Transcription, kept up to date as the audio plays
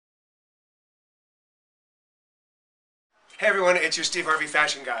Hey everyone, it's your Steve Harvey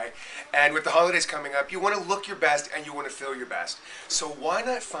fashion guy. And with the holidays coming up, you want to look your best and you want to feel your best. So why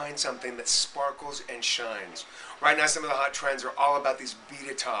not find something that sparkles and shines? Right now some of the hot trends are all about these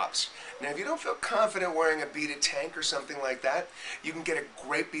beaded tops. Now if you don't feel confident wearing a beaded tank or something like that, you can get a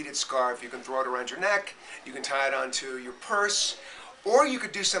great beaded scarf. You can throw it around your neck, you can tie it onto your purse, or you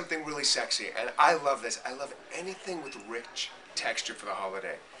could do something really sexy. And I love this. I love anything with rich texture for the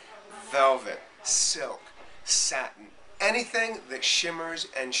holiday. Velvet, silk, satin, anything that shimmers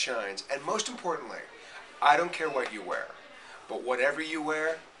and shines. And most importantly, I don't care what you wear, but whatever you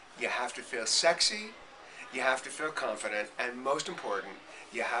wear, you have to feel sexy, you have to feel confident, and most important,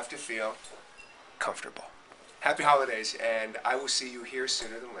 you have to feel comfortable. Happy holidays, and I will see you here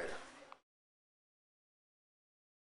sooner than later.